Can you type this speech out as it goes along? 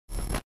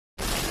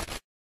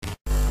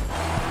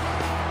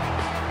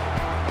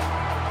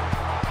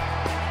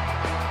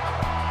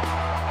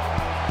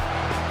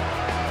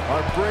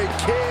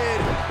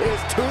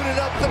tuning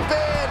up the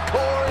band,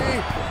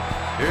 Corey.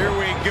 Here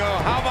we go.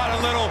 How about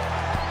a little...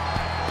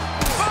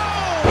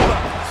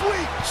 Boom!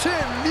 Sweet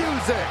chin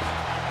music.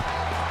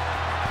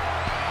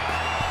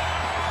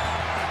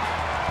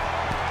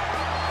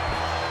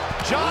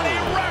 Johnny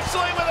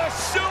wrestling with a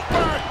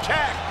super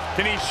kick.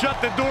 Can he shut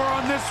the door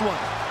on this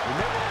one?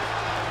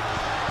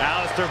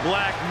 Aleister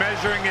Black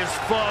measuring his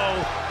foe.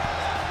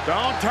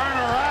 Don't turn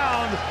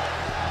around.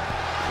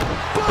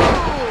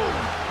 Boom!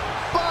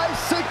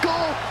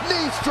 Bicycle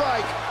knee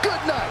strike.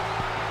 Good night.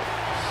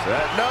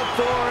 Setting up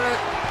for it.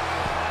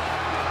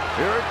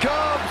 Here it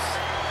comes.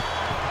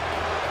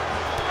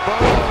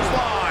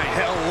 Clothesline.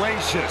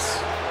 Hellacious.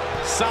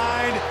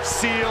 Signed,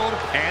 sealed,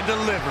 and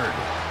delivered.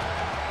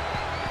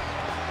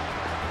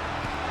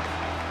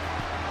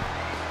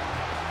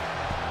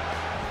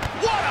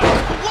 What a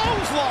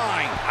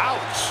clothesline!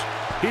 Ouch!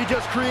 He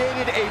just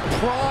created a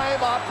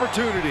prime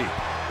opportunity.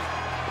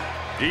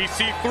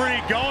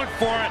 EC3 going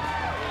for it.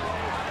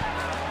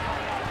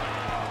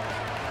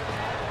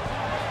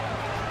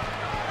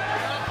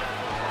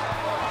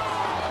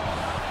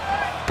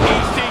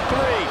 EC3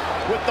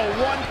 with the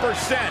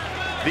 1%.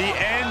 The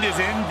end is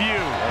in view.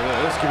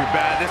 Oh, this could be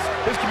bad.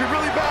 This could be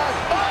really bad.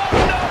 Oh,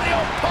 no, the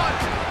old punt.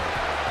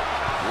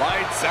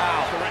 Lights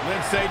out.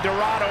 Lince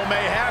Dorado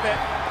may have it.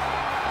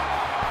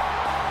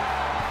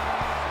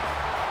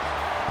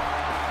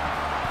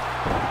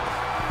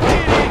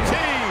 DDT.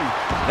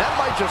 That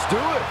might just do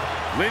it.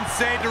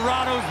 Lince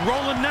Dorado's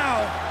rolling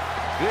now.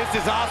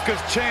 This is Asuka's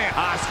chance.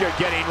 Asuka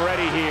getting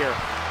ready here.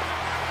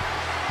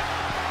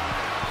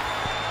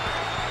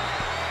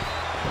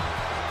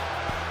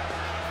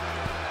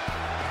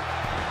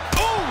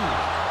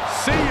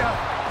 See ya.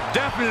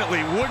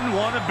 Definitely wouldn't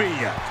want to be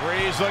ya.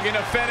 Breeze looking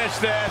to finish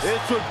this.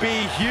 This would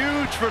be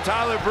huge for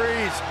Tyler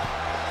Breeze.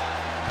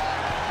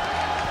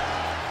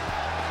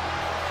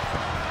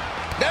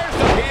 There's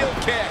the heel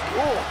kick.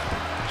 Ooh,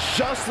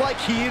 just like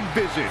he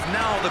envisioned.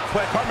 Now the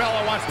quick.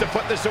 Carmella wants to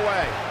put this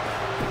away.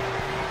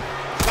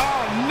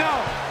 Oh,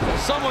 no.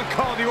 Someone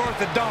call the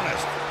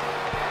orthodontist.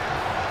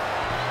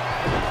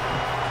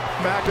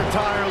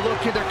 McIntyre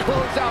looking to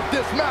close out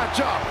this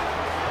matchup.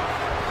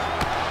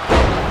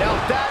 Now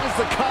that is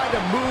the kind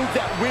of move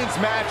that wins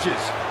matches.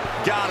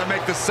 Gotta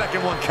make the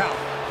second one count.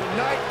 The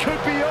night could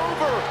be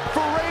over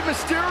for Rey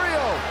Mysterio.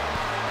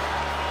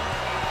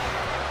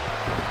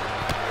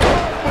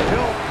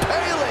 Cartwheel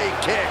pele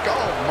kick,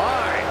 oh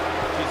my.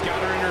 She's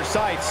got her in her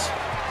sights.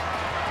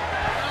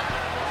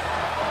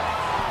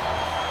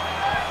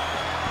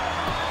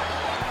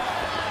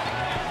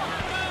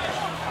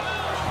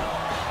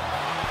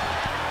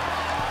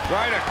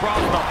 Right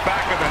across the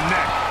back of the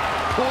neck.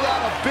 Pulled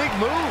out a big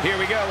move. Here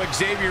we go.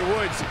 Xavier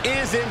Woods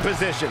is in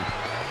position.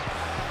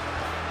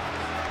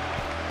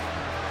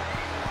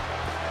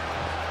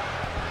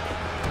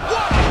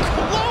 What a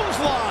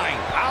clothesline!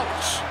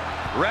 Ouch!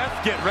 Ref,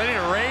 get ready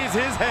to raise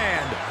his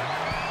hand.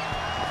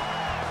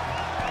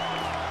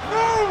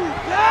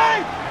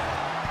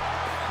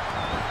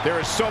 There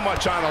is so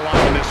much on the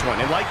line in this one.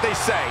 And like they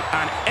say,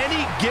 on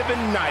any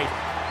given night,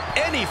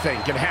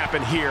 anything can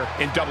happen here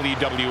in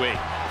WWE.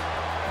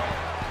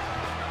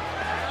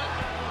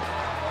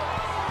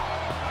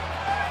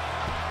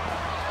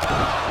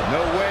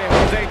 No way.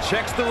 Jose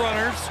checks the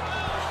runners.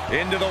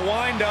 Into the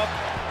windup.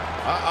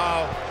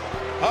 Uh-oh.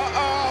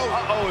 Uh-oh.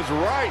 Uh-oh is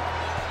right.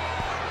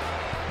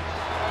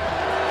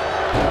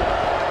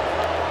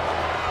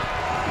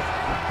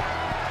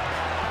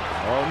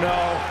 Oh, no.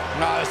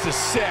 No, this is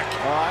sick.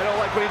 I don't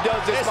like when he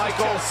does this,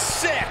 Michael. Is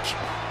just sick.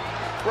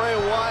 Bray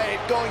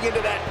Wyatt going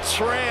into that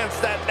trance,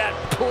 that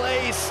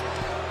place.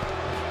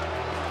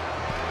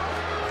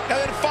 And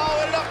then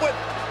following it up with...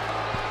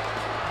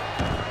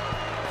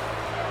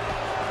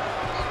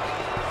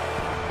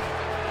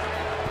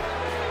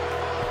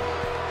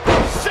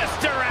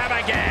 Sister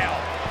Abigail.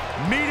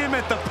 Meet him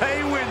at the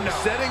pay window.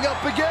 Setting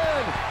up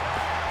again.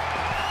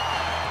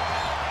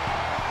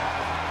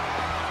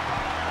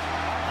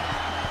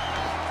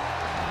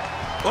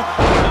 Oh,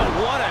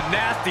 what a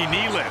nasty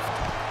knee lift.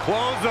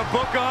 Close the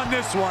book on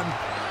this one.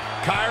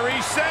 Kairi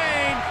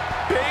Sane,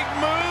 big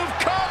move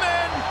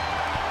coming.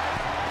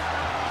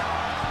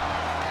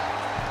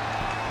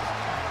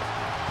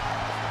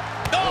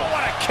 Oh,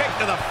 what a kick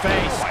to the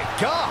face. Oh my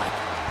God.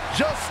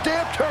 Just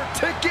stamped her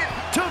ticket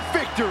to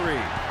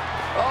victory.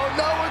 Oh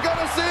no, we're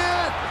gonna see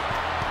it.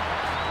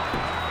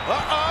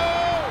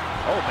 Uh-oh.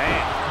 Oh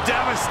man,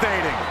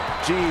 devastating.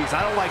 Jeez,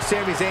 I don't like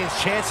Sami Zayn's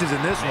chances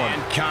in this one.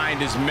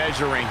 Mankind is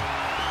measuring.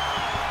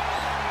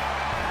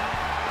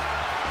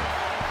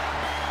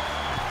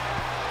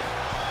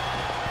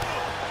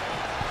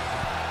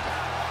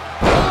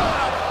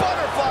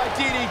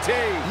 DDT.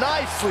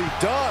 Nicely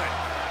done.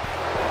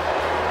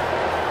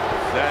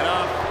 Set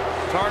up.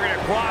 Target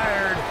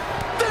acquired.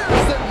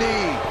 There's the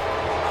knee.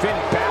 Finn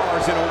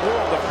Balor's in a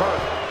world of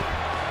hurt.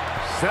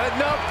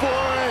 Setting up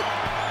for it.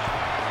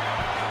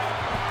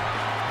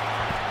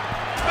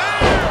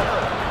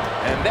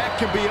 And that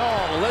can be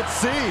all. Let's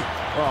see.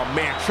 Oh,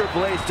 man,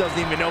 Triple H doesn't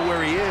even know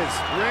where he is.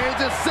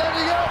 Reigns is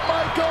setting up,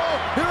 Michael.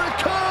 Here it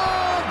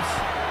comes.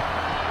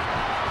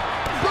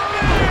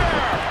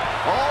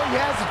 he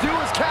has to do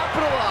is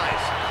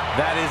capitalize.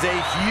 That is a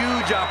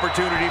huge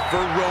opportunity for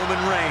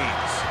Roman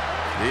Reigns.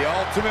 The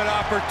ultimate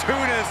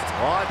opportunist.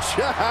 Watch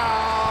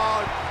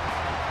out.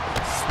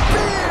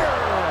 Spear.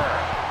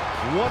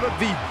 One of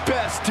the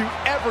best to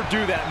ever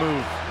do that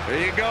move.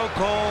 There you go,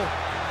 Cole.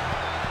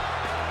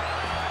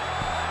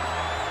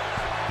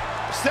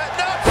 Setting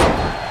up.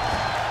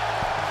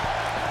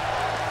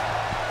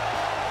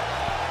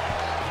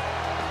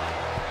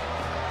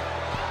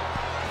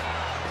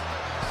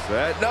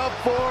 Setting up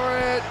for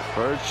it.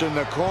 Perch in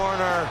the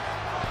corner.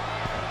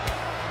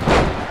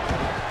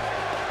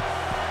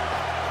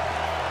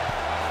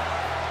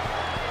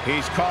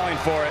 He's calling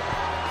for it.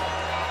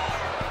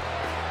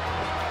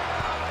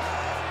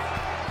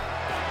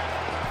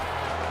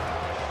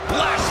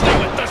 Blasting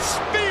with the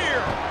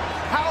spear.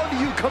 How do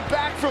you come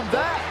back from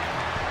that?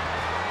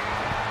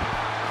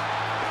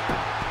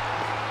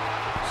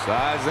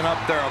 Sizing up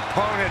their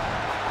opponent.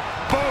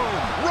 Boom!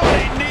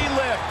 Running knee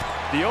lift.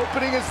 The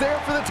opening is there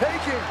for the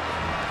taking.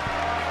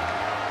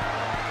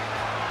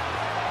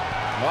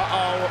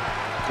 Uh-oh.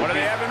 What do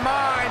they have in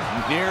mind?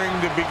 Nearing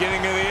the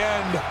beginning of the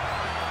end.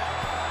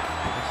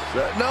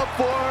 Setting up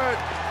for it.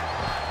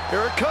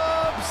 Here it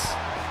comes.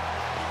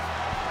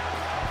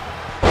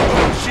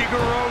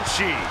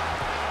 Ushigroshi.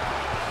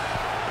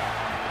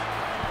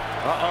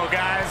 Uh-oh,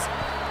 guys.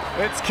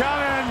 It's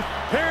coming.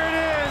 Here it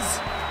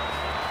is.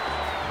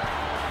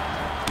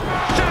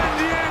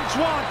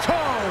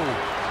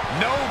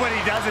 Nobody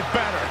does it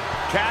better.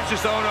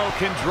 Cassius Ohno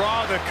can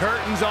draw the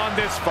curtains on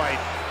this fight.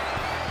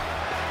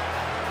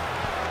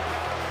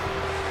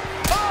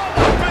 Oh,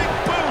 the big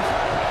boot.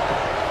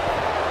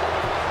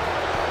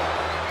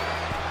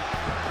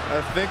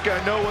 I think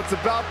I know what's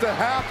about to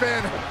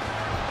happen.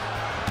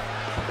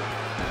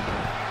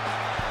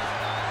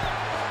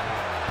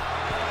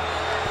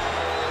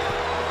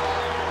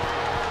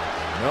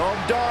 No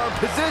darn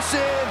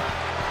position.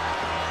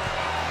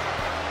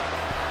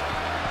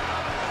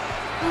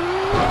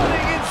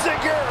 Running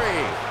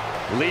enzuigiri.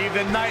 Leave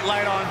the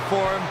nightlight on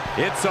for him.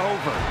 It's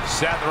over.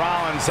 Seth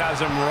Rollins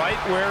has him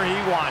right where he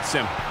wants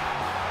him.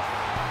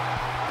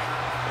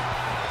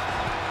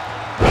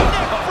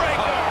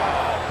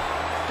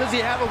 Does he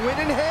have a win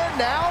in hand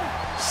now?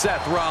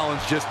 Seth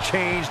Rollins just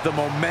changed the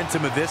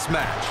momentum of this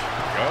match.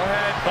 Go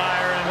ahead,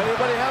 Byron.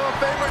 Anybody have a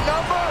favorite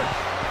number?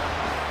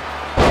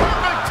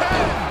 Perfect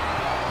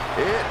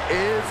 10. It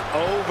is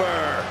over.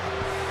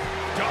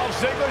 Dolph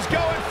Ziggler's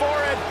going for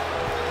it.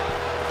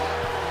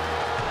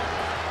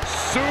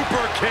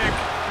 Superkick.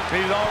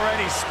 He's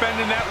already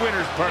spending that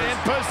winner's purse. In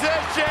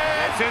position.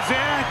 This is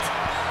it.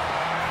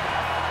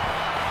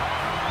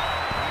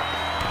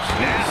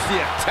 Nasty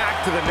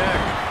attack to the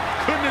neck.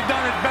 Couldn't have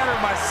done it better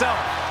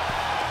myself.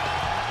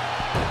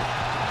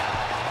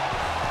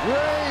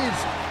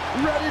 Reigns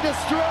ready to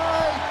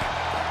strike.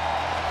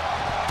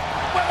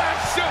 With a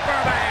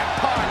Superman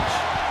punch.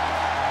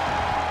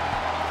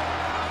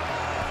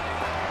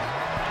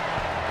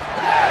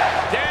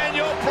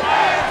 Daniel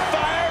Bryan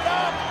fired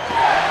up.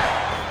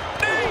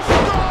 Knee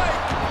strike.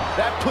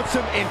 That puts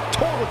him in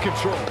total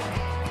control.